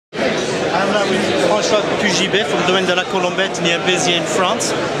I'm with Francois Pugibet from Domaine de la Colombette near Béziers in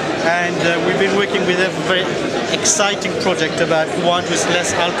France, and we've been working with a very exciting project about wine with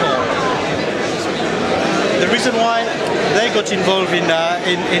less alcohol. The reason why they got involved in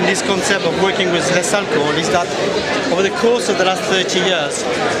this concept of working with less alcohol is that over the course of the last 30 years,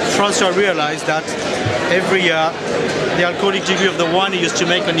 Francois realized that every year the alcoholic degree of the wine he used to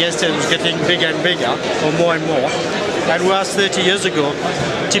make on the estate was getting bigger and bigger, or more and more. And whereas 30 years ago,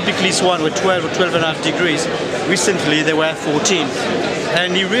 typically this wine were 12 or 12.5 degrees, recently they were 14.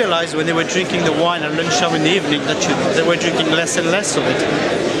 And he realized when they were drinking the wine at lunchtime in the evening that they were drinking less and less of it.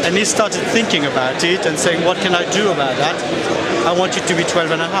 And he started thinking about it and saying, what can I do about that? I want it to be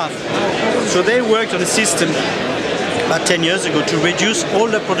 12.5. So they worked on a system about 10 years ago to reduce all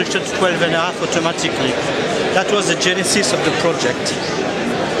the production to 12.5 automatically. That was the genesis of the project.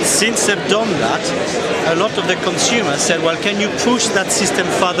 Since they've done that, a lot of the consumers said, well, can you push that system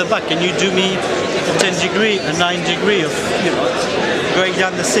further back? Can you do me a 10 degree, a 9 degree of, going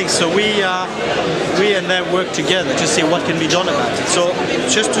down the thing? So we and them work together to see what can be done about it. So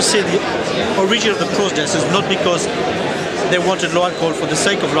just to say the origin of the process is not because they wanted low alcohol for the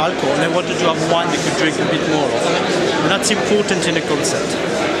sake of low alcohol, they wanted to have wine they could drink a bit more of. And that's important in the concept.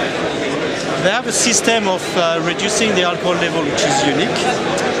 They have a system of reducing the alcohol level which is unique,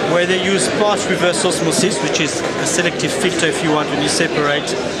 where they use part reverse osmosis, which is a selective filter if you want, when you separate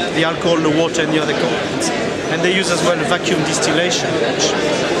the alcohol, the water and the other components. And they use as well a vacuum distillation, which,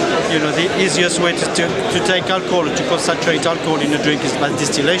 the easiest way to take alcohol or to concentrate alcohol in a drink is by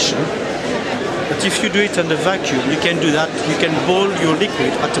distillation. But if you do it under vacuum, you can do that. You can boil your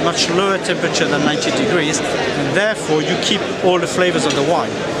liquid at a much lower temperature than 90 degrees, and therefore you keep all the flavors of the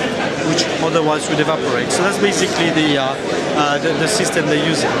wine, which otherwise would evaporate. So that's basically the system they're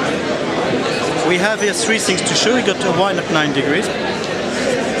using. We have here three things to show. We got a wine at 9 degrees,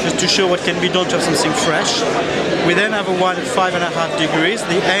 just to show what can be done to have something fresh. We then have a wine at 5.5 degrees.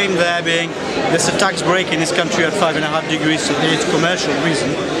 The aim there being there's a tax break in this country at 5.5 degrees, so it's commercial reason.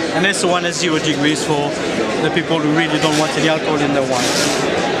 And there's the one at 0 degrees for the people who really don't want any alcohol in their wine.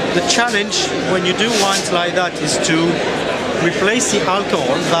 The challenge when you do wines like that is to replace the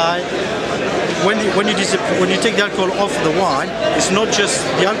alcohol by when you take the alcohol off the wine, it's not just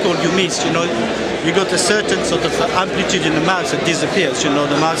the alcohol you missed. You got a certain sort of amplitude in the mouth that disappears. The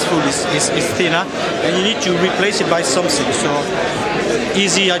mouthful is thinner, and you need to replace it by something. So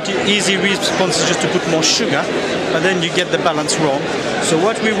easy response is just to put more sugar, but then you get the balance wrong. So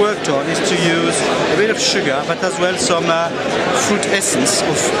what we worked on is to use a bit of sugar, but as well some fruit essence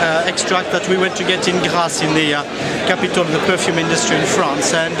of extract that we went to get in Grasse, in the capital of the perfume industry in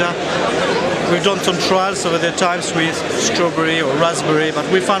France. And we've done some trials over the times with strawberry or raspberry, but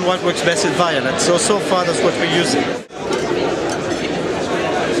we found what works best with violet. So far that's what we're using.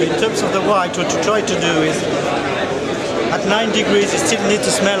 So in terms of the wine, what you try to do is, at 9 degrees, it still needs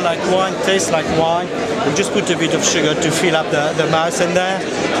to smell like wine, taste like wine. We just put a bit of sugar to fill up the mouth, and there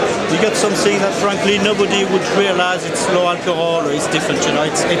you get something that frankly nobody would realize it's low alcohol or it's different.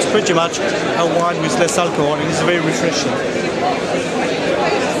 It's pretty much a wine with less alcohol, and it's very refreshing.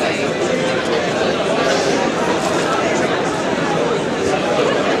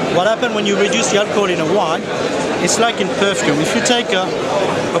 What happens when you reduce the alcohol in a wine, it's like in perfume. If you take a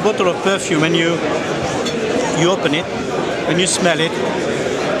bottle of perfume and you open it and you smell it,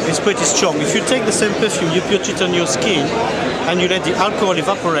 it's pretty strong. If you take the same perfume, you put it on your skin and you let the alcohol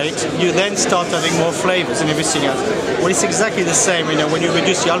evaporate, you then start having more flavors and everything else. Well, it's exactly the same. When you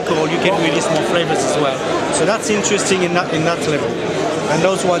reduce the alcohol, you can release more flavors as well. So that's interesting in that level. And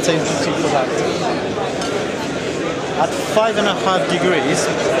those ones are interesting for that. At 5.5 degrees,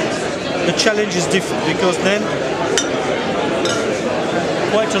 the challenge is different, because then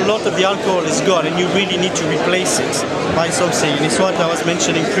quite a lot of the alcohol is gone and you really need to replace it by something. And it's what I was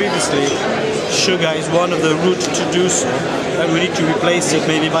mentioning previously. Sugar is one of the routes to do so, and we need to replace it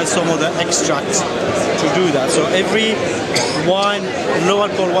maybe by some other extracts to do that. So every wine, low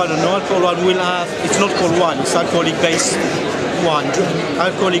alcohol wine or no alcohol wine will have, it's not called wine, it's alcoholic based wine,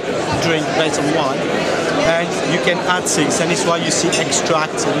 alcoholic drink based on wine. And you can add things, and it's why you see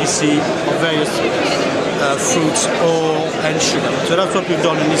extracts and you see various fruits, oil and sugar. So that's what we've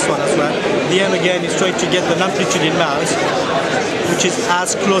done in this one as well. The aim again is trying to get an amplitude in mouth which is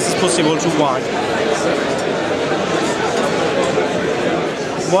as close as possible to wine.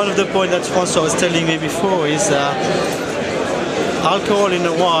 One of the points that Francois was telling me before is alcohol in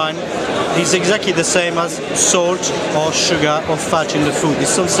a wine is exactly the same as salt or sugar or fat in the food. It's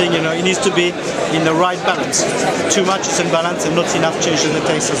something, it needs to be in the right balance. Too much is imbalance and not enough changes the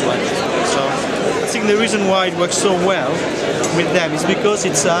taste as well. So I think the reason why it works so well with them is because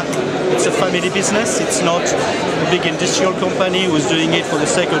it's a family business. It's not a big industrial company who's doing it for the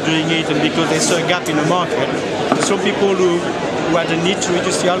sake of doing it and because they saw a gap in the market. Some people who had a need to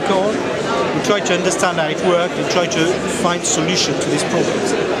reduce the alcohol, who try to understand how it works and try to find solution to these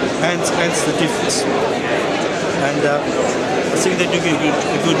problems. Hence the difference. And I think they're doing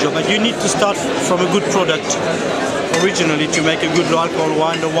a good job. But you need to start from a good product originally to make a good low alcohol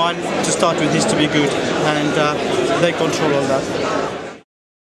wine. The wine to start with needs to be good, and they control all that.